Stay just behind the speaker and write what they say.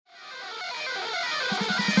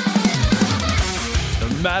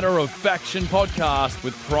Matter of Faction podcast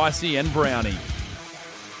with Pricey and Brownie.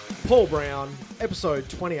 Paul Brown, episode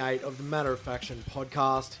 28 of the Matter of Faction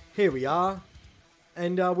podcast. Here we are.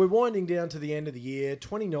 And we're winding down to the end of the year.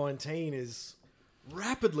 2019 is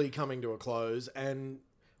rapidly coming to a close, and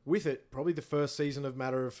with it, probably the first season of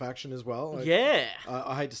Matter of Faction as well. Yeah.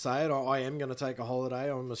 I hate to say it, I am going to take a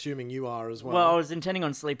holiday. I'm assuming you are as well. Well, I was intending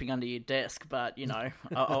on sleeping under your desk, but, you know,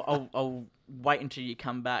 I'll wait until you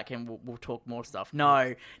come back and we'll talk more stuff.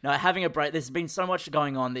 No, having a break. There's been so much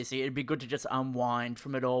going on this year. It'd be good to just unwind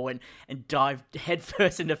from it all and dive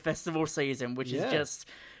headfirst into festival season, which is just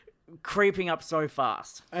creeping up so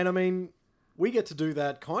fast. And, I mean, we get to do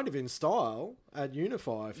that kind of in style at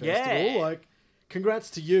Unify Festival. Yeah. Like, congrats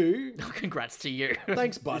to you. Congrats to you.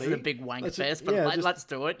 Thanks, buddy. This is a big wank fest, but let's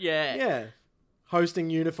do it. Yeah. Yeah. Hosting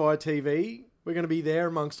Unify TV. We're going to be there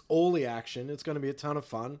amongst all the action. It's going to be a ton of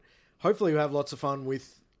fun. Hopefully we'll have lots of fun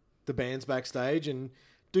with the bands backstage and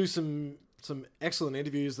do some excellent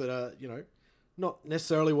interviews that are, you know, not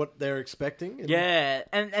necessarily what they're expecting. Yeah,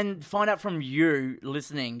 and find out from you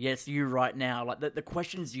listening, yes, you right now, like the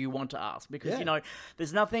questions you want to ask. Because, you know,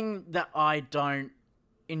 there's nothing that I don't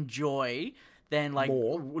enjoy than like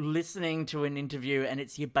listening to an interview and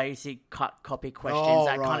it's your basic cut copy questions,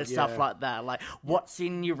 kind of stuff like that. Like, what's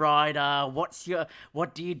in your rider?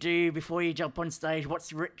 What do you do before you jump on stage? What's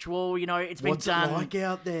your ritual? You know, it's been done. What's it like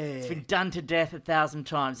out there? It's been done to death 1,000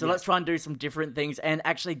 times. So let's try and do some different things and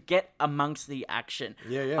actually get amongst the action.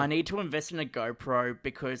 Yeah. I need to invest in a GoPro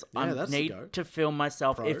because I need to film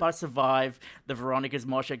myself. If I survive the Veronica's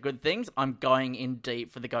Mosh at Good Things, I'm going in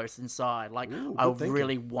deep for the Ghosts Inside. Like, I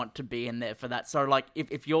really want to be in there for that. So, like,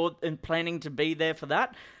 if you're planning to be there for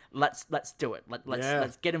that, let's do it.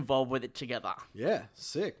 Let's get involved with it together. Yeah,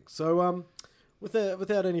 sick. So,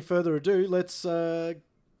 without any further ado, let's throw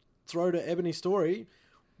to Ebony's story.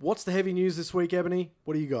 What's the heavy news this week, Ebony?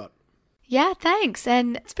 What do you got? Yeah, thanks.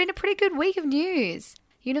 And it's been a pretty good week of news.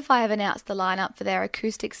 Unify have announced the lineup for their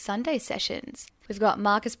acoustic Sunday sessions. We've got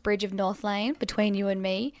Marcus Bridge of North Lane, Between You and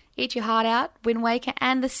Me, Eat Your Heart Out, Wind Waker,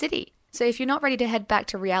 and The City. So if you're not ready to head back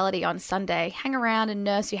to reality on Sunday, hang around and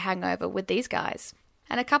nurse your hangover with these guys.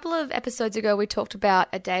 And a couple of episodes ago, we talked about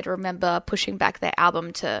A Day to Remember pushing back their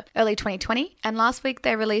album to early 2020. And last week,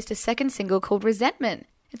 they released a second single called Resentment.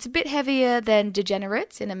 It's a bit heavier than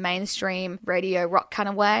Degenerates in a mainstream radio rock kind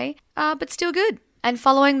of way, but still good. And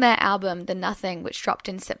following their album, The Nothing, which dropped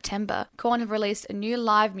in September, Korn have released a new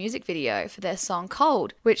live music video for their song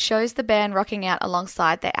Cold, which shows the band rocking out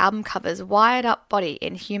alongside their album cover's wired-up body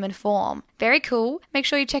in human form. Very cool. Make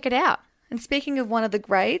sure you check it out. And speaking of one of the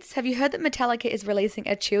greats, have you heard that Metallica is releasing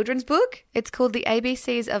a children's book? It's called The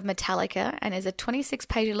ABCs of Metallica and is a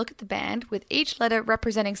 26-page look at the band with each letter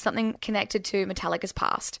representing something connected to Metallica's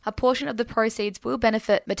past. A portion of the proceeds will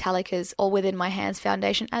benefit Metallica's All Within My Hands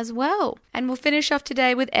Foundation as well. And we'll finish off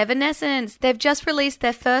today with Evanescence. They've just released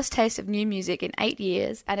their first taste of new music in 8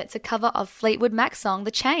 years and it's a cover of Fleetwood Mac's song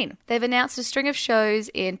The Chain. They've announced a string of shows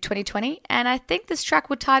in 2020 and I think this track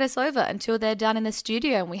would tide us over until they're done in the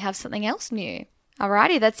studio and we have something else new.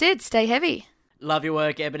 Alrighty, that's it. Stay heavy. Love your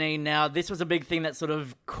work, Ebony. Now, this was a big thing that sort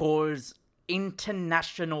of caused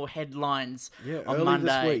international headlines on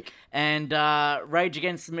Monday. This week. And Rage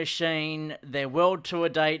Against the Machine, their world tour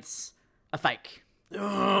dates are fake.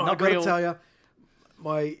 Not Not I gotta real. tell you,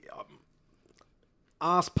 my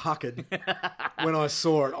ass puckered when I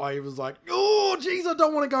saw it. I was like, oh, geez, I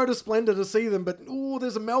don't want to go to Splendor to see them, but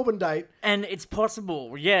there's a Melbourne date. And it's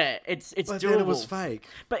possible, yeah. It's but doable. Then it was fake.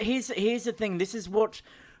 But here's the thing. This is what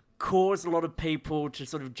caused a lot of people to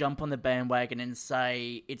sort of jump on the bandwagon and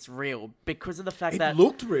say it's real because of the fact that It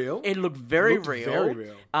looked real. It looked very Looked real. very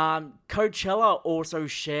real. Coachella also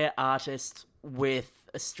share artists with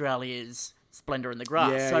Australia's Splendor in the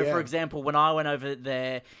Grass. For example, when I went over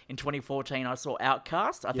there in 2014, I saw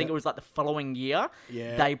Outkast. I think it was like the following year,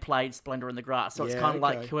 they played Splendor in the Grass. So it's kind of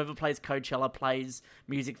like whoever plays Coachella plays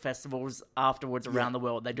music festivals afterwards around the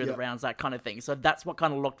world. They do the rounds, that kind of thing. So that's what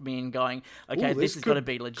kind of locked me in going, okay, this has got to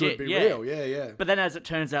be legit. Could be real, yeah. But then as it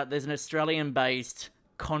turns out, there's an Australian-based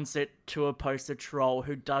concert tour poster troll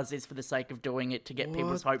who does this for the sake of doing it to get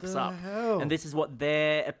people's hopes up. Hell? And this is what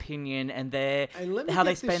their opinion and let me how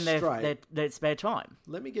they get this spend straight. their spare time.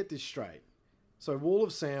 Let me get this straight. So Wall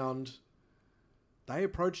of Sound, they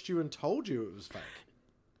approached you and told you it was fake.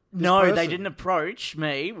 No, person. they didn't approach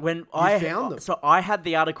me when found them. So I had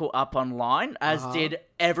the article up online, as did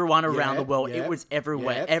everyone around the world. It was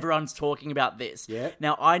everywhere. Yep. Everyone's talking about this. Yep.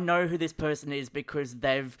 Now I know who this person is because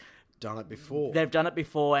they've done it before. They've done it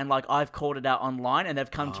before, and like I've called it out online, and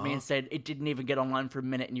they've come to me and said it didn't even get online for a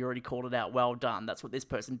minute, and you already called it out. Well done. That's what this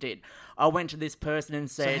person did. I went to this person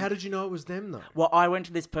and said, So how did you know it was them though? Well, I went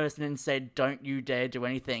to this person and said, don't you dare do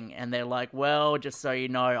anything. And they're like, well, just so you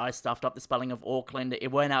know, I stuffed up the spelling of Auckland.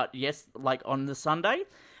 It went out, on the Sunday,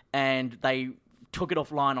 and they took it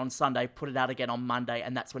offline on Sunday, put it out again on Monday,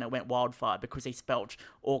 and that's when it went wildfire because he spelt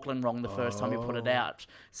Auckland wrong the first time he put it out.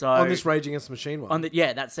 So on this Rage Against the Machine one?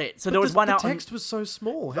 That's it. So there was one out. The text was so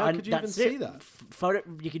small. How could you even see that?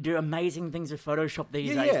 You could do amazing things with Photoshop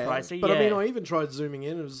these days, Pricey. But I mean, I even tried zooming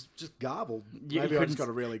in. It was just garbled. Maybe I just got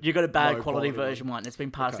You got a bad quality version one. It's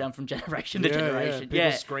been passed down from generation to generation.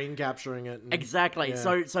 People screen capturing it. Exactly.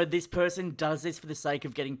 Yeah. So this person does this for the sake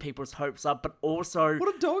of getting people's hopes up, but also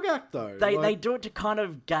what a dog act though. They do it to kind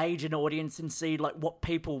of gauge an audience and see like what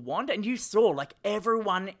people want. And you saw like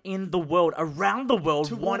everyone in the world, around the world,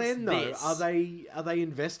 to wants what end, this. Though? Are they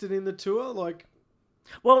invested in the tour? Like,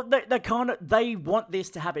 well, they want this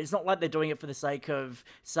to happen. It's not like they're doing it for the sake of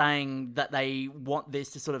saying that they want this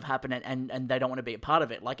to sort of happen and they don't want to be a part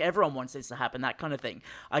of it. Like, everyone wants this to happen, that kind of thing.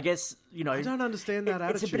 I guess, I don't understand that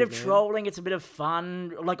attitude, it's a bit of trolling, it's a bit of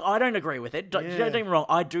fun. Like, I don't agree with it. Don't get me wrong,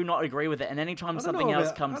 I do not agree with it. And anytime something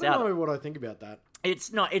else comes out... I don't know what I think about that.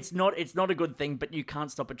 It's not a good thing, but you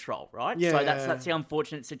can't stop a troll, right? Yeah. So that's the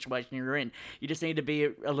unfortunate situation you're in. You just need to be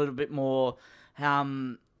a little bit more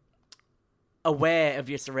aware of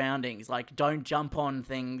your surroundings. Like, don't jump on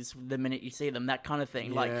things the minute you see them, that kind of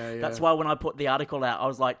thing. That's why when I put the article out, I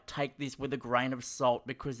was like, take this with a grain of salt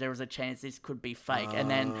because there is a chance this could be fake.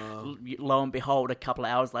 And then lo and behold, a couple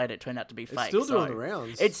of hours later, it turned out to be fake. It's still doing the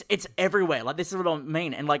rounds. It's everywhere. Like, this is what I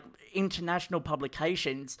mean. And like international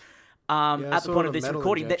publications... at the point of this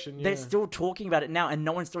recording, they're still talking about it now, and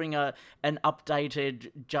no one's doing an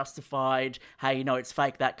updated, justified, hey, it's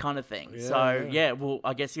fake, that kind of thing. Well,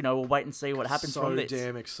 I guess, we'll wait and see what happens from this. So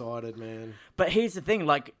damn excited, man. But here's the thing,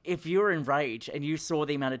 like, if you were in Rage and you saw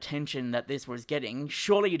the amount of attention that this was getting,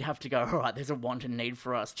 surely you'd have to go, all right, there's a want and need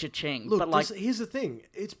for us, cha-ching. Look, but here's the thing,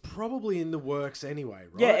 it's probably in the works anyway,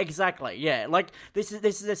 right? Yeah, exactly, yeah. Like, this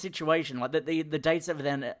is a situation, like, the dates that have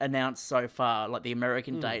been announced so far, like, the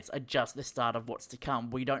American dates, are just the start of what's to come.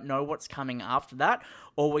 We don't know what's coming after that.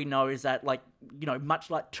 All we know is that, like, much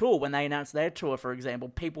like Tour, when they announced their tour, for example,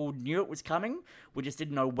 people knew it was coming. We just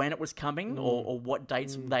didn't know when it was coming or what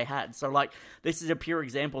dates they had. So, like, this is a pure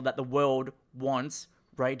example that the world wants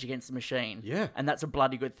Rage Against the Machine. Yeah. And that's a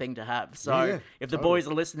bloody good thing to have. So, if the boys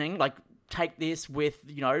are listening, like, take this with,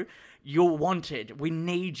 you're wanted. We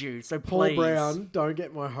need you. So please. Paul Brown, don't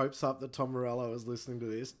get my hopes up that Tom Morello is listening to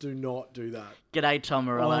this. Do not do that. G'day, Tom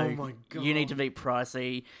Morello. Oh my God. You need to meet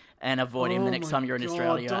Pricey and avoid him the next time you're in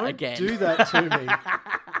Australia again. Don't do that to me.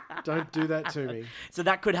 Don't do that to me. So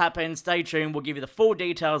that could happen. Stay tuned. We'll give you the full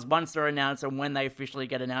details once they're announced and when they officially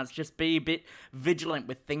get announced. Just be a bit vigilant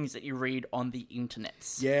with things that you read on the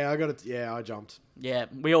internet. Yeah, I jumped. Yeah,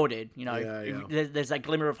 we all did. There's that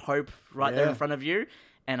glimmer of hope right there in front of you.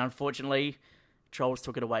 And unfortunately, trolls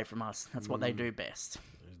took it away from us. That's what they do best.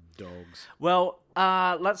 Dogs. Well,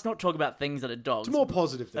 let's not talk about things that are dogs. It's more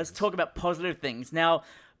positive things. Let's talk about positive things. Now,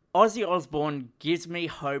 Ozzy Osbourne gives me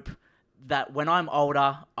hope that when I'm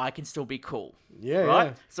older, I can still be cool. Yeah, right?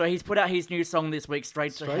 yeah. So he's put out his new song this week,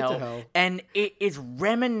 Straight to Hell. And it is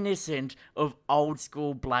reminiscent of old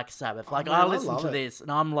school Black Sabbath. Like, I listen to this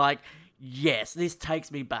and I'm like, yes, this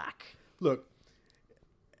takes me back. Look,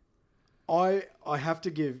 I have to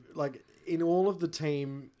give, like, in all of the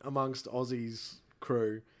team amongst Ozzy's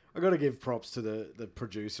crew, I got to give props to the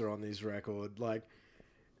producer on this record. Like,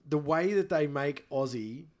 the way that they make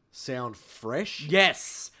Ozzy sound fresh.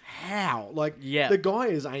 Yes. How? Like, the guy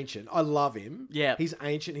is ancient. I love him. Yeah. He's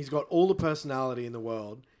ancient. He's got all the personality in the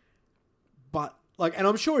world. But, like, and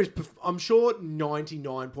I'm sure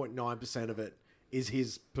 99.9% of it is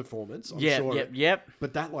his performance. I'm sure. Yep.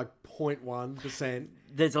 But that, like, 0.1%.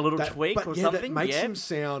 There's a little tweak or something. That makes him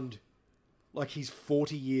sound like he's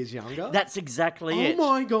 40 years younger. That's exactly it.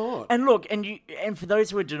 Oh my God. And look, and for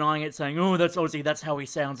those who are denying it, saying, oh, that's Ozzy, that's how he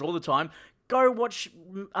sounds all the time, go watch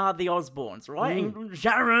the Osbournes, right?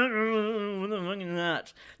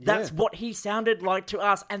 That's what he sounded like to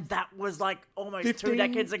us, and that was like almost 2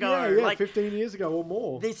 decades ago. Yeah, like 15 years ago or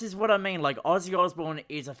more. This is what I mean. Like, Ozzy Osbourne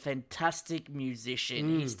is a fantastic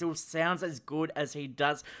musician. He still sounds as good as he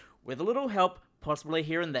does, with a little help, possibly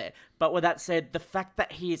here and there. But with that said, the fact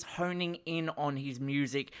that he is honing in on his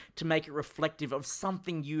music to make it reflective of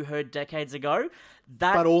something you heard decades ago,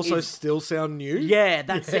 but also still sound new. Yeah,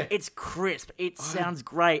 that's it. It's crisp. It sounds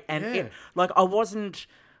great, and I wasn't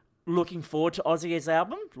looking forward to Ozzy's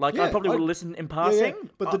album. Like, I probably would listen in passing.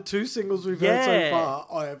 But the 2 singles we've heard so far,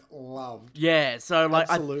 I have loved. Yeah, so, like,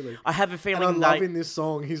 Absolutely. I have a feeling And I love in this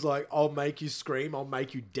song, he's like, I'll make you scream, I'll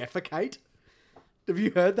make you defecate. Have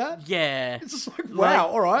you heard that? Yeah. It's just like, wow,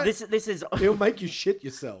 all right. This is... He'll make you shit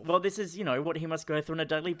yourself. Well, this is, what he must go through on a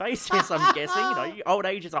daily basis, I'm guessing. Old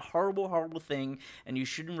age is a horrible, horrible thing, and you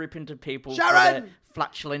shouldn't rip into people for their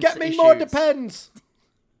flatulence Get me issues. more Depends!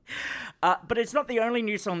 But it's not the only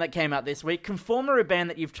new song that came out this week. Conform are a band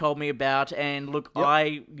that you've told me about, and look,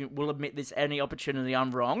 I will admit this any opportunity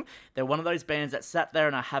I'm wrong. They're one of those bands that sat there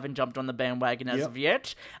and I haven't jumped on the bandwagon as of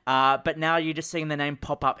yet. But now you're just seeing their name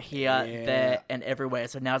pop up here, there, and everywhere,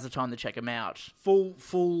 so now's the time to check them out.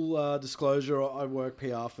 Full disclosure, I work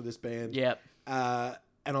PR for this band. Yep. And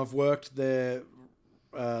I've worked their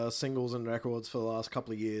singles and records for the last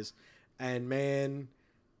couple of years. And man,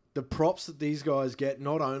 the props that these guys get,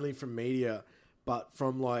 not only from media, but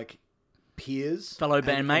from like peers, fellow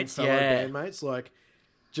bandmates, bandmates, like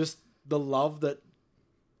just the love that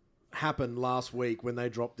happened last week when they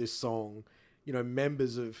dropped this song.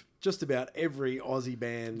 Members of just about every Aussie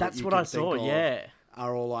band. That's what I saw.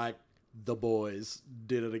 Are all like, the boys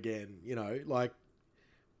did it again. Like,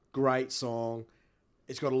 great song.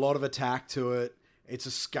 It's got a lot of attack to it. It's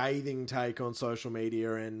a scathing take on social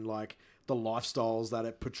media and like the lifestyles that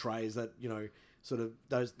it portrays, that sort of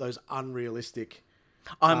those unrealistic.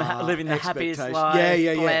 I'm living the happiest life.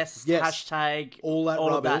 Blessed. Yes. Hashtag all that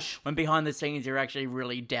rubbish. When behind the scenes you're actually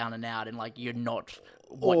really down and out, and like you're not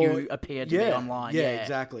what you appear to be online. Yeah,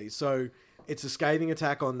 exactly. So it's a scathing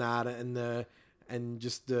attack on that, and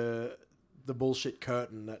just the bullshit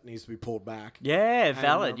curtain that needs to be pulled back. Yeah,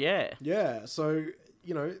 valid. Yeah. So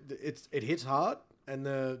it hits hard, and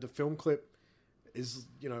the film clip is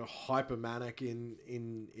hyper manic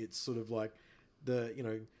in its sort of like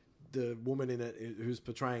the woman in it who's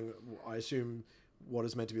portraying, I assume, what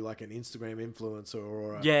is meant to be like an Instagram influencer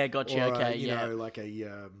or like a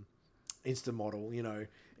Insta model,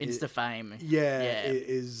 Insta fame.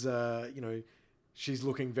 Is she's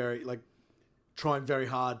looking very like trying very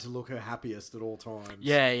hard to look her happiest at all times.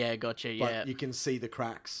 Gotcha. But you can see the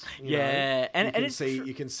cracks. And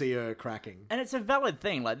you can see her cracking. And it's a valid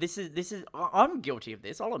thing. Like this is I'm guilty of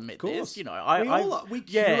this. I'll admit this. We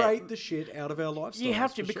curate the shit out of our lifestyles. You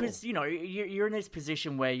have to, because you're in this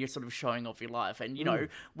position where you're sort of showing off your life, and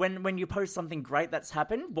when you post something great that's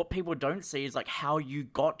happened, what people don't see is like how you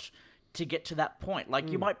got to get to that point.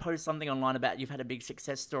 Like, you might post something online about you've had a big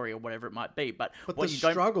success story or whatever it might be, but what the you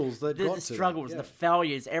don't... struggles that got to the struggles, the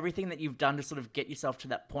failures, everything that you've done to sort of get yourself to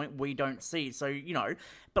that point, we don't see. So,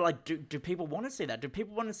 but like, do people want to see that? Do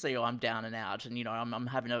people want to see, I'm down and out, and, I'm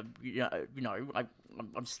having a,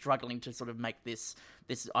 I'm struggling to sort of make this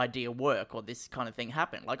idea work or this kind of thing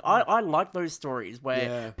happen. Like, I like those stories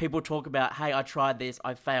where people talk about, hey, I tried this,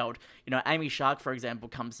 I failed. Amy Shark, for example,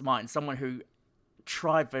 comes to mind. Someone who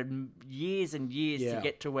tried for years and years to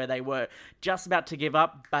get to where they were, just about to give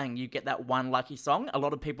up, bang, you get that one lucky song. A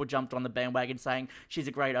lot of people jumped on the bandwagon saying she's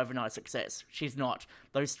a great overnight success. She's not.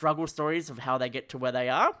 Those struggle stories of how they get to where they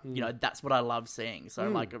are, that's what I love seeing. So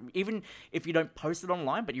like, even if you don't post it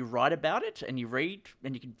online, but you write about it and you read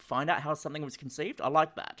and you can find out how something was conceived, I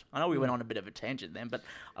like that. I know we went on a bit of a tangent then, but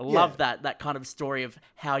I love that kind of story of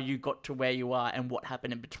how you got to where you are and what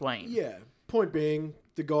happened in between. Yeah. Point being,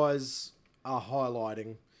 the guys are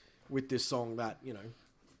highlighting with this song that,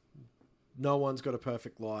 no one's got a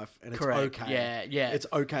perfect life, and it's okay. Yeah. It's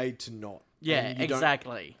okay to not. Yeah,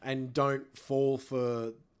 exactly. And don't fall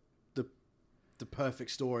for the perfect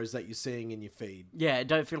stories that you're seeing in your feed. Yeah,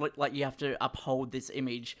 don't feel like you have to uphold this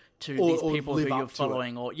image to these people who you're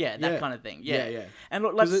following, or that kind of thing. Yeah. And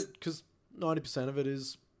look, because 90% of it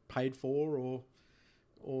is paid for, or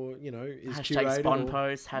is hashtag curated, spawn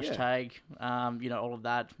post, hashtag, all of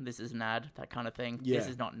that. This is an ad, that kind of thing. Yeah. This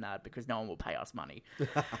is not an ad because no one will pay us money.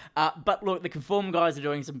 But look, the Conform guys are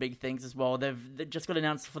doing some big things as well. They've just got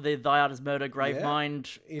announced for the Thy Art Is Murder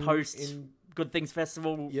Gravemind post Good Things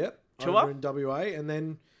Festival tour over in WA, and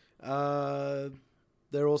then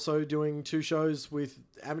they're also doing 2 shows with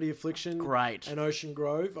Amity Affliction and Ocean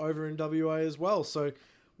Grove over in WA as well. So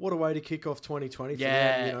what a way to kick off 2020 for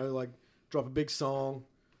them, like drop a big song.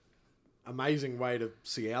 Amazing way to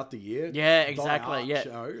see out the year. Yeah, exactly.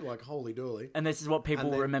 Show, like, holy dooly. And this is what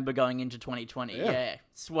people will remember going into 2020. Yeah.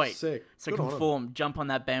 Sweet. Sick. So Good Conform, jump on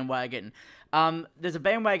that bandwagon. There's a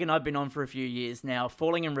bandwagon I've been on for a few years now,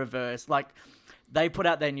 Falling in Reverse. Like, They put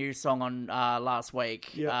out their new song on last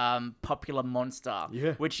week, "Popular Monster,"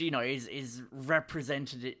 which is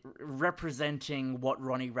representing what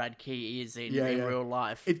Ronnie Radke is in real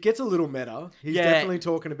life. It gets a little meta. He's definitely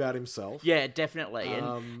talking about himself. Yeah, definitely.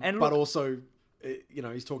 And but also,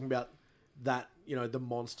 he's talking about that. The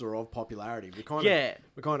monster of popularity. We're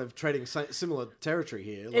kind of treading similar territory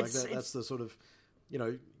here. Like that's the sort of,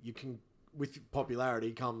 you can, with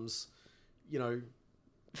popularity comes,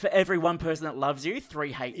 for every one person that loves you,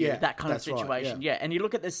 3 hate you. That kind of situation. Right, and you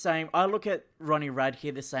look at I look at Ronnie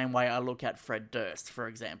Radke the same way I look at Fred Durst, for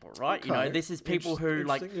example, right? Okay. This is people who,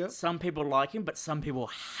 some people like him, but some people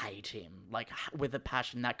hate him, with a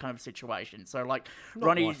passion, that kind of situation. So, Ronnie's...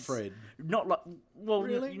 Not like Fred. Not like... Well,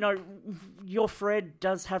 really? Your Fred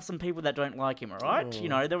does have some people that don't like him, all right?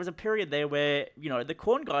 Oh. There was a period there where, the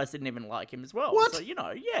Korn guys didn't even like him as well. What? So,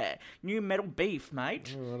 new metal beef,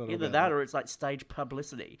 mate. Either that that or it's stage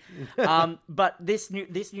publicity. But this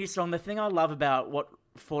new song, the thing I love about what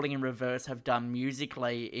Falling in Reverse have done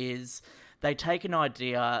musically is they take an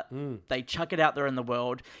idea, they chuck it out there in the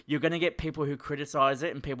world. You're going to get people who criticize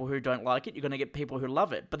it and people who don't like it. You're going to get people who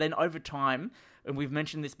love it. But then over time, and we've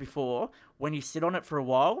mentioned this before, when you sit on it for a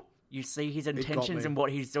while, you see his intentions and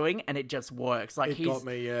what he's doing, and it just works.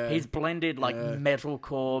 He's blended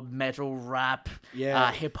metalcore, metal rap,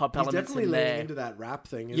 hip hop elements. He's definitely leaning into that rap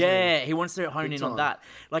thing. He wants to hone in on that.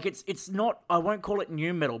 It's not. I won't call it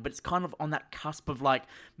new metal, but it's kind of on that cusp of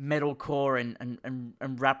metalcore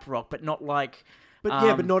and rap rock, but not like.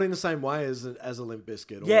 But not in the same way as a Limp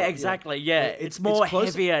Bizkit. Exactly. Yeah, it's more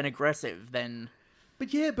heavier and aggressive than.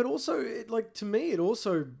 But also, to me, it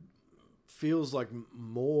also feels like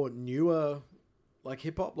more newer,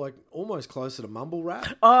 hip hop, almost closer to mumble rap.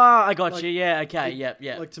 Oh, I got you. Yeah, okay, yeah.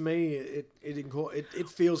 To me, it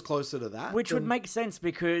feels closer to that, which would make sense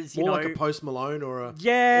because more like a Post Malone or a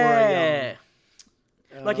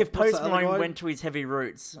if Post Malone went to his heavy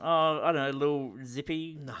roots, I don't know, little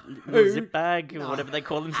Zippy, little Zip Bag, or whatever they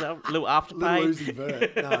call themselves, little Afterpay. Little Uzi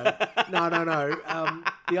Vert. No.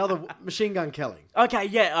 The other, Machine Gun Kelly.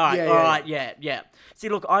 Okay, all right, yeah. See,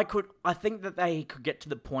 look, I think that they could get to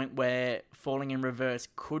the point where Falling in Reverse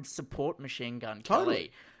could support Machine Gun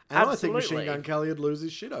Kelly. And absolutely. I think Machine Gun Kelly would lose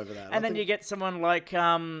his shit over that. And then you get someone like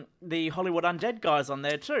the Hollywood Undead guys on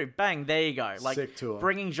there too. Bang, there you go. Sick tour.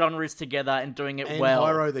 Bringing genres together and doing it and well.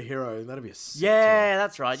 And Hyro the Hero, that'd be a sick tour.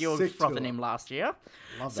 That's right. You were frothing tour. him last year.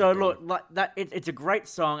 Love so that look, it's a great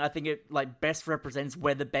song. I think it best represents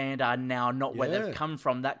where the band are now, not where they've come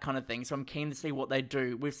from, that kind of thing. So I'm keen to see what they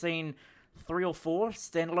do. We've seen 3 or 4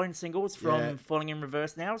 standalone singles from Falling in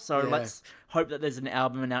Reverse now. So let's hope that there's an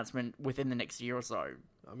album announcement within the next year or so.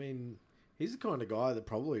 I mean, he's the kind of guy that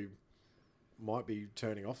probably might be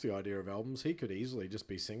turning off the idea of albums. He could easily just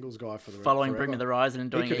be singles guy for the following Bring Me the Horizon and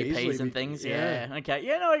doing EPs and things. Yeah. Okay.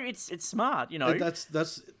 Yeah. No, it's smart.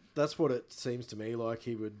 That's what it seems to me like.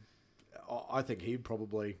 He would. I think he'd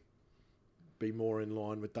probably be more in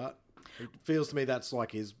line with that. It feels to me that's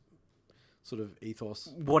like his sort of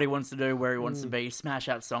ethos. What he wants to do, where he wants to be, smash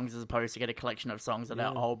out songs as opposed to get a collection of songs that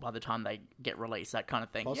are old by the time they get released, that kind of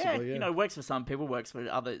thing. Possibly, works for some people, works for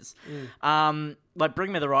others. Bring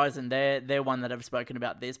Me the Horizon, they're one that have spoken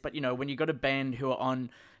about this, but when you got a band who are on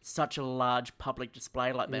such a large public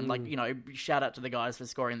display like them, shout out to the guys for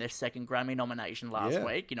scoring their 2nd Grammy nomination last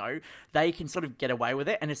week, they can sort of get away with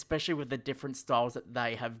it, and especially with the different styles that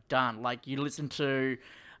they have done. You listen to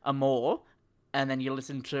Amore, and then you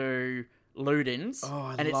listen to Ludens,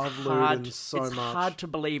 and Ludens so much. It's hard to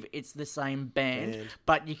believe it's the same band,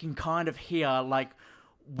 but you can kind of hear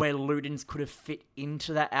where Ludens could have fit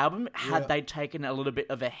into that album had they taken a little bit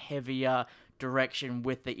of a heavier direction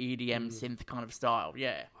with the EDM synth kind of style.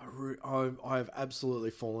 I have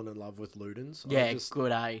absolutely fallen in love with Ludens.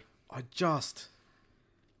 Good.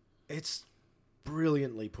 It's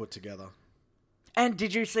brilliantly put together. And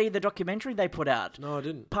did you see the documentary they put out? No, I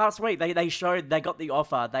didn't. Past week, they showed they got the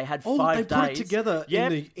offer. They had 5 days. They put it together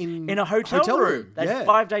in a hotel room. They had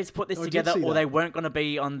 5 days to put this together, or they weren't going to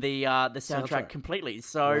be on the soundtrack completely.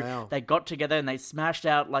 So they got together and they smashed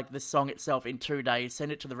out the song itself in 2 days,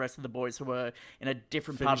 sent it to the rest of the boys who were in a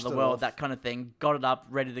different part of the world, that kind of thing. Got it up,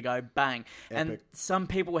 ready to go, bang. Epic. And some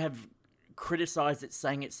people have criticised it,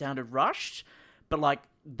 saying it sounded rushed, but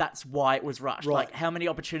that's why it was rushed. Right. How many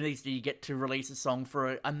opportunities do you get to release a song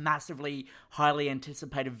for a massively highly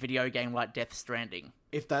anticipated video game like Death Stranding?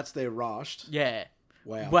 If that's their rushed. Yeah.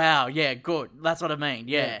 Wow. Yeah, good. That's what I mean.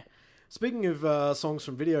 Yeah. Speaking of songs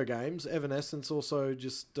from video games, Evanescence also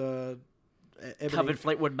just covered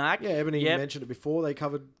Fleetwood Mac. Yeah, Ebony mentioned it before. They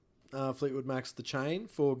covered Fleetwood Mac's The Chain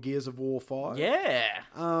for Gears of War 5. Yeah.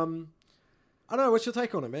 I don't know. What's your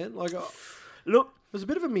take on it, man? Look, It was a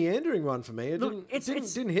bit of a meandering one for me. It Look,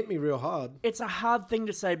 didn't hit me real hard. it's a hard thing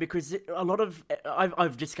to say because a lot of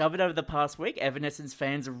I've discovered over the past week, Evanescence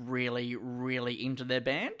fans are really, really into their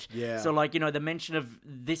band. Yeah. So like the mention of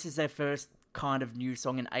this is their first kind of new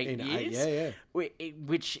song in 8 years,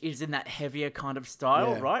 which is in that heavier kind of style,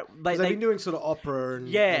 Yeah. right? 'Cause they've been doing sort of opera and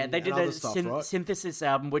they did other a stuff, right? synthesis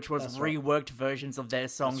album, which was That's right. reworked versions of their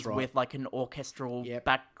songs That's right. with like an orchestral Yep.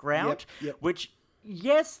 background, Yep. which.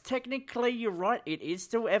 Yes, technically you're right. It is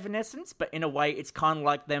still Evanescence, but in a way, it's kind of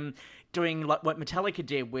like them doing like what Metallica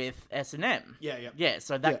did with S&M. Yeah.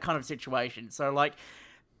 So that kind of situation. So like,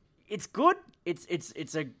 it's good. It's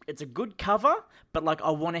a good cover, but like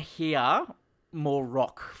I want to hear more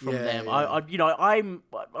rock from them.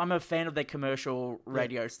 I'm a fan of their commercial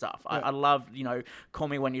radio stuff. I love, Call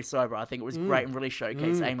Me When You're Sober. I think it was great and really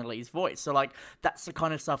showcased Amy Lee's voice. So like that's the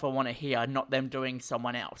kind of stuff I want to hear, not them doing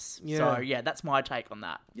someone else. Yeah. So yeah, that's my take on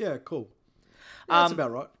that. Yeah, cool. Yeah, that's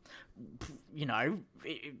about right.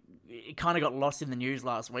 It kind of got lost in the news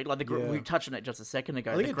last week. Like we touched on it just a second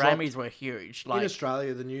ago. The think it Grammys were huge. Like In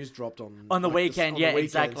Australia, the news dropped on the weekend. on the weekend,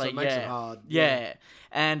 Exactly. So it makes it hard. Yeah.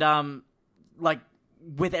 And like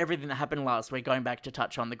with everything that happened last week, going back to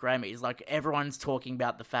touch on the Grammys, like everyone's talking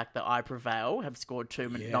about the fact that I Prevail have scored 2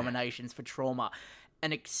 nominations for Trauma.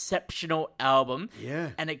 An exceptional album,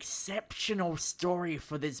 an exceptional story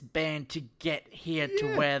for this band to get here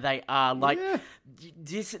to where they are. Like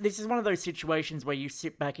this is one of those situations where you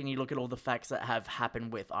sit back and you look at all the facts that have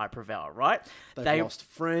happened with I Prevail, right? They lost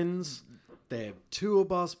friends. Their tour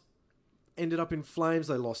bus ended up in flames.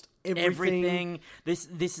 They lost everything. This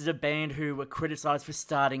is a band who were criticised for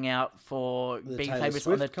starting out for being Taylor famous Swift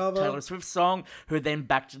on the cover. Taylor Swift song, who then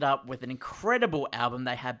backed it up with an incredible album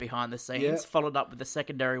they had behind the scenes, followed up with a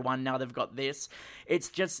secondary one. Now they've got this. It's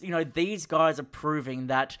just, these guys are proving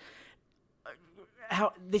that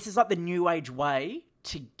how this is like the new age way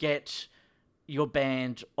to get your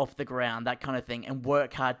band off the ground, that kind of thing, and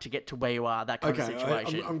work hard to get to where you are, that kind of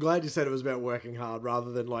situation. I'm glad you said it was about working hard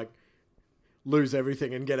rather than like lose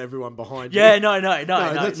everything and get everyone behind you. Yeah,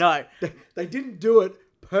 no. They didn't do it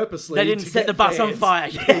purposely. They didn't set the bus on fire.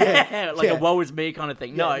 Like Yeah. a woe is me kind of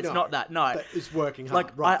thing. No, it's not that. No. But it's working hard.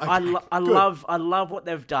 Like right. I Good. love what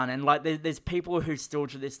they've done, and like there's people who still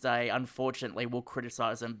to this day, unfortunately, will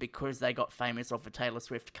criticize them because they got famous off a Taylor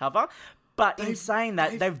Swift cover. But in saying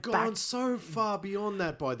that, they've gone so far beyond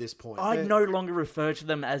that by this point. I They're- no longer refer to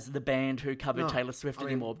them as the band who covered Taylor Swift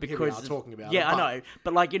anymore here we because are talking about yeah, it, I know.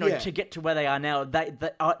 But like Yeah. to get to where they are now,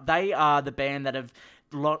 they are the band that have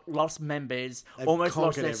lost members, almost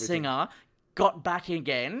lost conquered their everything. singer, got back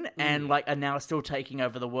again, and like are now still taking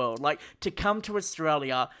over the world. Like to come to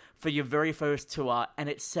Australia for your very first tour and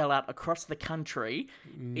it sell out across the country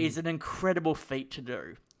is an incredible feat to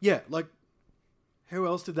do. Yeah, like who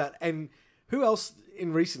else did that? And who else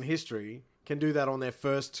in recent history can do that on their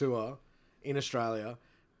first tour in Australia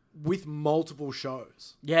with multiple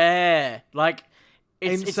shows Yeah, like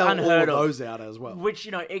it's sell unheard all of. those out as well? Which,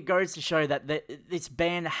 it goes to show that this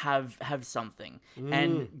band have something.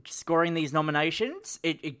 And scoring these nominations,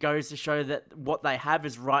 it goes to show that what they have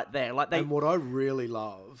is right there. Like And what I really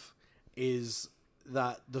love is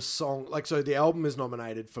that the song, like, so the album is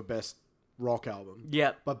nominated for Best Rock Album.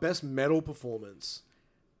 Yep. But Best Metal Performance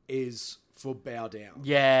is for Bow Down.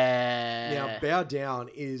 Yeah. Now, Bow Down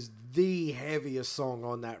is the heaviest song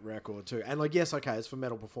on that record, too. And, like, yes, okay, it's for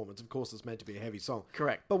metal performance. Of course, it's meant to be a heavy song.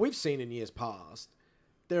 Correct. But we've seen in years past,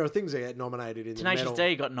 there are things that get nominated in Tenacious the metal.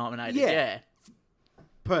 D got nominated. Yeah. Yeah.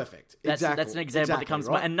 Perfect. That's an example that comes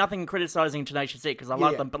to mind. And nothing criticizing Tenacious D because I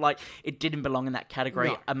love them, but like it didn't belong in that category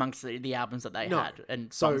No. amongst the albums that they No. had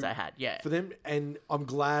and So, songs they had. Yeah. For them, and I'm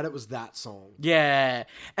glad it was that song. Yeah.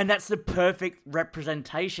 And that's the perfect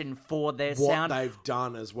representation for their What sound, they've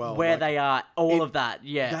done as well. where Like, they are, all of that.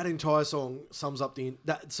 Yeah. That entire song sums up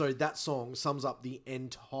that song sums up the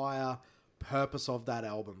entire purpose of that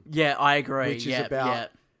album. Yeah, I agree. Which is yeah, about- yeah.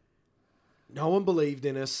 No one believed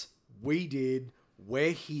in us. We did.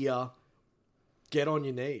 We're here. Get on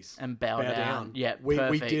your knees And bow down. Yeah, we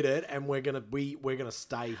perfect. did it, and we're gonna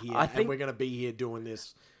stay here, I think- and we're gonna be here doing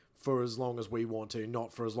this for as long as we want to,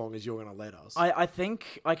 not for as long as you're gonna let us. I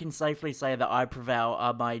think I can safely say that I Prevail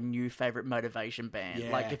are my new favorite motivation band.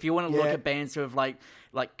 Yeah. Like, if you want to look Yeah. at bands who have like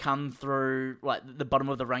come through like the bottom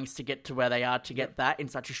of the ranks to get to where they are, to get that in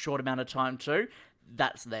such a short amount of time too,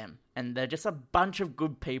 that's them. And they're just a bunch of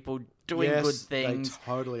good people doing Yes, good things. they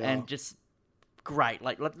totally and are. just great.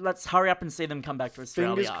 Like, let's hurry up and see them come back to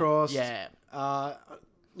Australia. Fingers crossed. Yeah.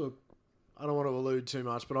 Look, I don't want to allude too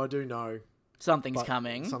much, but I do know Something's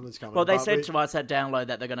coming. Something's coming. Well, they But said to us at Download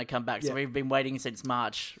that they're going to come back, so Yeah. we've been waiting since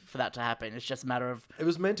March for that to happen. It's just a matter of... It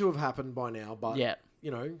was meant to have happened by now, but Yeah. they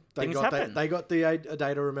Things got happen. they got the A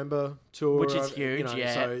Day to Remember tour, Which is huge,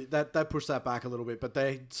 yeah. So that pushed that back a little bit, but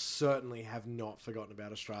they certainly have not forgotten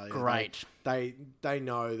about Australia. Great. They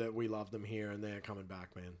know that we love them here, and they're coming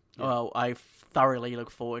back, man. Yeah. Well, I thoroughly look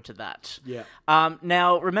forward to that. Yeah.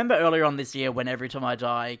 Now, remember earlier on this year when Every Time I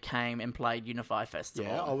Die came and played Unify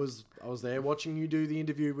Festival? Yeah, I was there watching you do the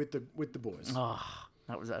interview with the boys. Oh,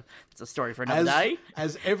 it's a story for another day.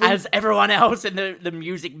 As Everyone else in the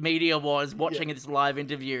music media was watching this live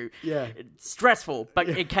interview. Yeah. It's stressful, but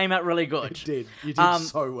it came out really good. You did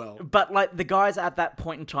so well. But like the guys at that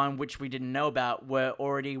point in time, which we didn't know about, were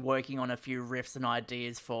already working on a few riffs and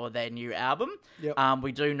ideas for their new album. Yep.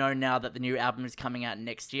 We do know now that the new album is coming out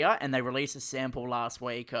next year, and they released a sample last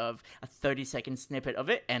week of a 30-second snippet of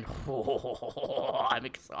it, and I'm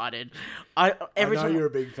excited. I know you're a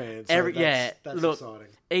big fan. So that's look, exciting.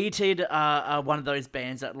 E-Tid are one of those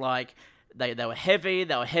bands that like they were heavy,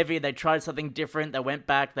 they tried something different, they went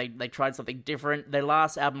back, they tried something different. Their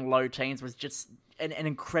last album, Low Teens, was just an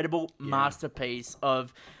incredible masterpiece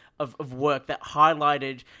of work that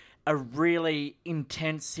highlighted a really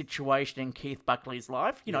intense situation in Keith Buckley's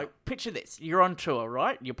life. You know, picture this. You're on tour,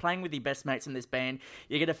 right? You're playing with your best mates in this band.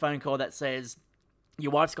 You get a phone call that says,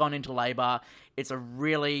 your wife's gone into labor. It's a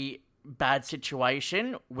really bad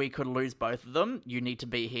situation. We could lose both of them. You need to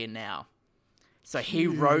be here now. So he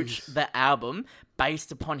wrote the album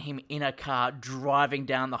based upon him in a car driving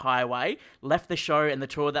down the highway, left the show and the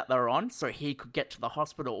tour that they were on so he could get to the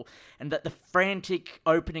hospital. And that the frantic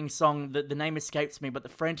opening song, the name escapes me, but the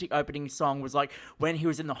frantic opening song was like when he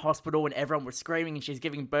was in the hospital and everyone was screaming and she's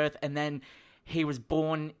giving birth, and then he was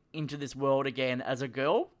born into this world again as a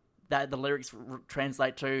girl. That the lyrics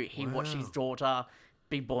translate to, he watched his daughter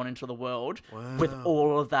be born into the world with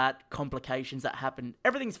all of that complications that happened.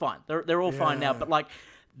 Everything's fine. They're all fine now. But like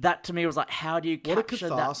that to me was like, how do you capture what a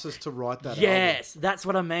catharsis to write that? Yes, that's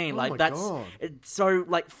what I mean. Oh like my that's God. So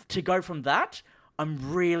like to go from that.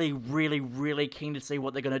 I'm really, really, really keen to see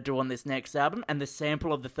what they're going to do on this next album. And the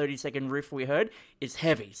sample of the 30-second riff we heard is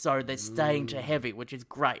heavy. So they're staying to heavy, which is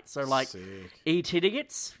great. So, like, Sick. E.T.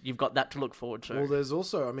 tickets, you've got that to look forward to. Well, there's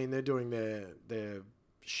also, I mean, they're doing their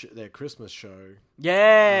Christmas show.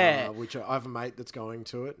 Yeah. Which I have a mate that's going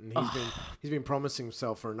to it, and he's been promising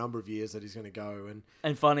himself for a number of years that he's going to go,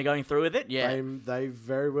 and finally going through with it. Yeah. they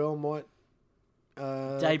very well might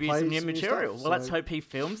debut play some new material. stuff, Well, let's so- hope he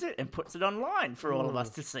films it and puts it online for all of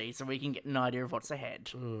us to see, so we can get an idea of what's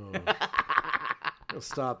ahead. We'll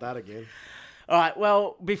start that again. All right.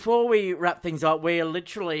 Well, before we wrap things up, we are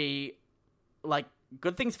literally like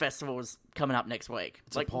Good Things Festival is coming up next week.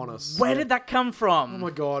 It's upon us. Where did that come from? Oh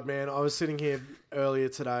my God, man! I was sitting here earlier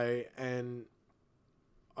today, and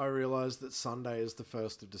I realised that Sunday is the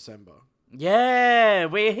 1st of December. Yeah,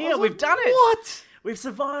 we're here. We've done it. What? We've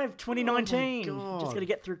survived 2019. Oh my God. Just got to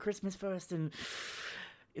get through Christmas first, and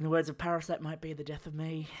in the words of Paris, that might be the death of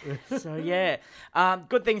me. So yeah,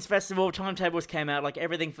 Good Things Festival timetables came out. Like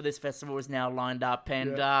everything for this festival is now lined up,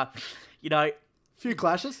 and you know, Few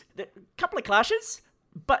clashes. a couple of clashes.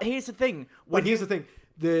 But here's the thing. But here's the thing: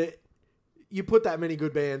 you put that many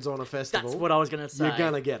good bands on a festival. That's what I was going to say. You're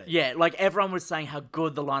going to get it. Yeah, like everyone was saying how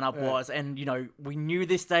good the lineup was, and you know we knew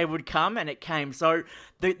this day would come, and it came. So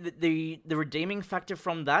the redeeming factor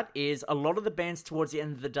from that is a lot of the bands towards the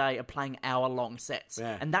end of the day are playing hour-long sets,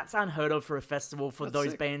 and that's unheard of for a festival for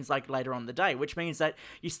those bands like later on in the day, which means that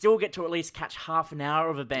you still get to at least catch half an hour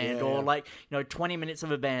of a band, or like 20 minutes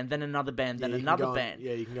of a band, then another band, then another band.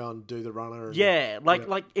 You can go and do the runner. And,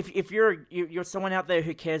 Like if you're someone out there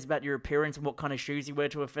who cares about your appearance and what kind of shoes you wear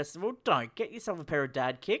to a festival, don't get yourself a pair of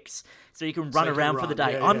dad kicks so you can run around for the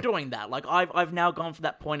day. I'm doing that. Like I've now gone for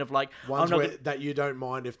that point of like ones that you don't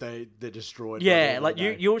mind if they're destroyed. Yeah, like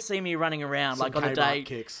you'll see me running around like on a day.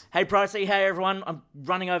 Kicks. Hey Pricey, hey everyone, I'm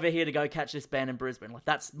running over here to go catch this band in Brisbane. Like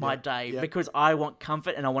that's my day because I want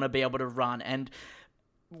comfort and I want to be able to run. And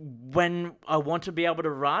when I want to be able to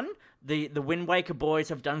run, the Wind Waker boys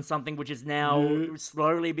have done something which is now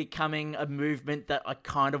slowly becoming a movement that I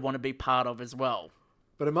kind of want to be part of as well.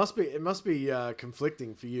 But it must be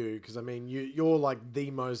conflicting for you because I mean you're like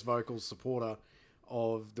the most vocal supporter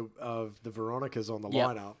of the Veronicas on the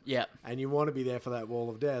lineup. Yeah. And you want to be there for that Wall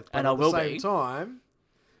of Death. But And at I will the same be. time,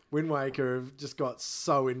 Wind Waker have just got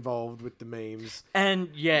so involved with the memes.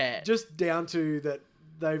 And Just down to that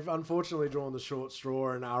they've unfortunately drawn the short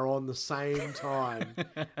straw and are on the same time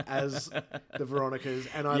as the Veronicas.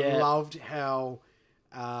 And I loved how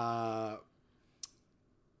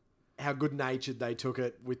how good natured they took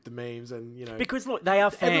it with the memes, and because look, they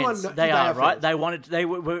are fans. They are right. Fans. They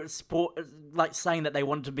were sport, like saying that they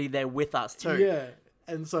wanted to be there with us too. Yeah,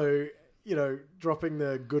 and so dropping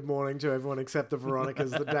the good morning to everyone except the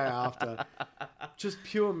Veronicas the day after, just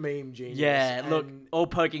pure meme genius. Yeah, look, all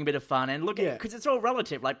poking a bit of fun, and look, because it's all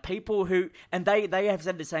relative. Like people who, and they have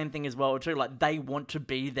said the same thing as well too. Like they want to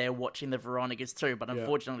be there watching the Veronicas too, but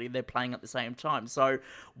unfortunately they're playing at the same time. So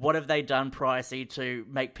what have they done, Pricey, to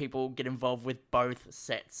make people get involved with both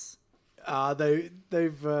sets? They've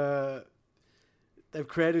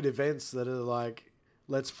created events that are like,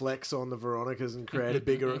 let's flex on the Veronicas and create a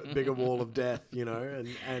bigger wall of death,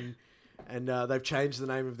 and they've changed the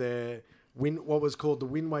name of their what was called the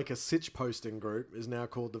Wind Waker Sitch posting group is now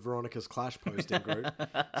called the Veronicas Clash posting group.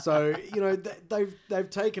 So they've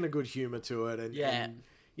taken a good humour to it, and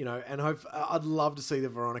I'd love to see the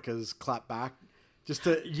Veronicas clap back. Just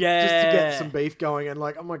to get some beef going, and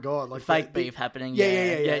like, oh my god, like fake beef happening.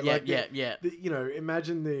 Yeah.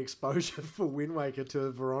 Imagine the exposure for Wind Waker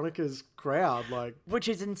to Veronica's crowd, like, which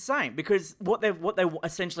is insane because what they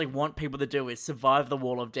essentially want people to do is survive the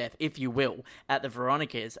wall of death, if you will, at the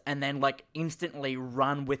Veronicas, and then like instantly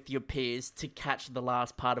run with your peers to catch the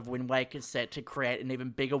last part of Wind Waker's set to create an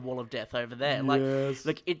even bigger wall of death over there. Yes.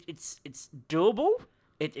 Like it's doable.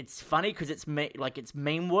 It's funny because it's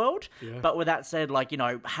meme world, but with that said, like,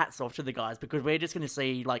 hats off to the guys because we're just going to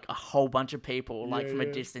see like a whole bunch of people from a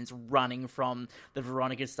distance running from the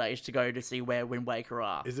Veronica stage to go to see where Wind Waker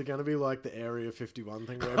are. Is it going to be like the Area 51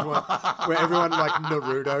 thing where everyone like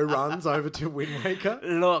Naruto runs over to Wind Waker?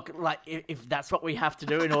 Look, like if that's what we have to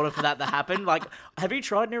do in order for that to happen, like, have you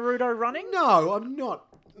tried Naruto running? No, I'm not.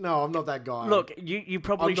 No, I'm not that guy. Look, you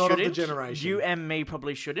probably shouldn't. I'm not of the generation. You and me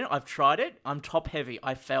probably shouldn't. I've tried it. I'm top heavy.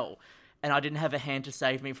 I fell. And I didn't have a hand to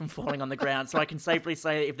save me from falling on the ground. So I can safely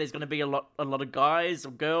say if there's going to be a lot of guys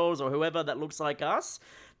or girls or whoever that looks like us,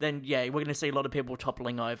 then yeah, we're going to see a lot of people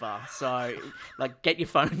toppling over. So like, get your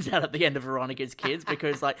phones out at the end of Veronica's, kids,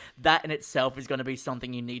 because like that in itself is going to be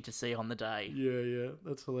something you need to see on the day. Yeah,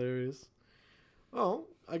 that's hilarious. Well,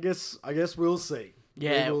 I guess we'll see.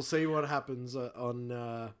 Yeah, we'll see what happens on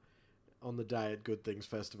the day at Good Things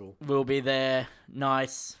Festival. We'll be there,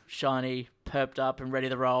 nice, shiny, perped up, and ready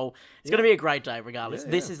to roll. It's going to be a great day, regardless.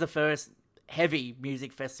 This is the first heavy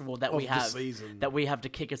music festival that we have to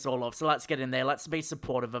kick us all off. So let's get in there. Let's be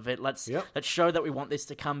supportive of it. Let's show that we want this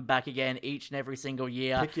to come back again each and every single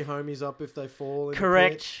year. Pick your homies up if they fall.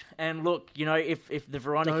 Correct. And look, if the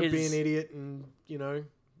Veronicas, don't be an idiot and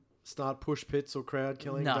start push pits or crowd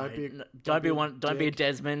killing. No, don't be a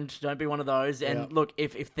Desmond. Don't be one of those. And look,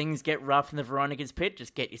 if things get rough in the Veronica's pit,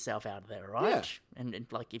 just get yourself out of there, right? Yeah. And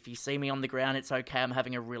like, if you see me on the ground, it's okay. I'm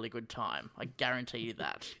having a really good time. I guarantee you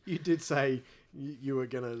that. You did say you were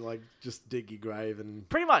gonna like just dig your grave and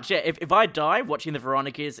pretty much, yeah. If I die watching the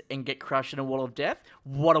Veronicas and get crushed in a wall of death,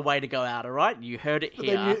 what a way to go out! All right, you heard it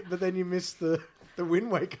here. But then you missed the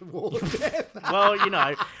Wind Waker wall of death.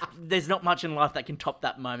 Well, there's not much in life that can top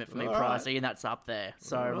that moment for me, Pricey, and that's up there.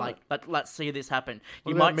 So, let's see this happen.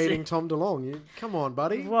 What about meeting Tom DeLonge? Come on,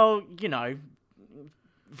 buddy. Well,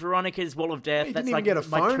 Veronica's wall of death. That's like get a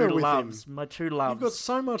my two with loves. Him. My two loves. You've got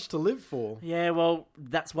so much to live for. Yeah, well,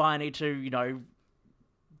 that's why I need to,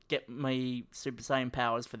 get me Super Saiyan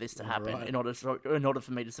powers for this to happen in order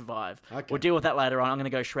for me to survive. Okay. We'll deal with that later on. I'm going to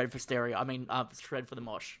go shred for stereo. Shred for the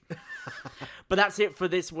mosh. But that's it for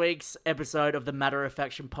this week's episode of the Matter of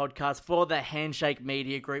Faction podcast for the Handshake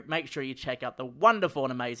Media Group. Make sure you check out the wonderful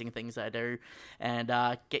and amazing things they do and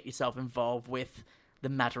get yourself involved with the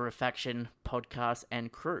Matter of Faction podcast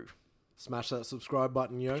and crew. Smash that subscribe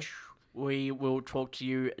button, yo. We will talk to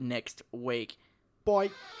you next week. Bye.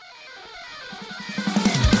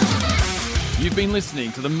 You've been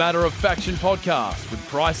listening to the Matter of Faction podcast with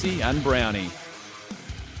Pricey and Brownie.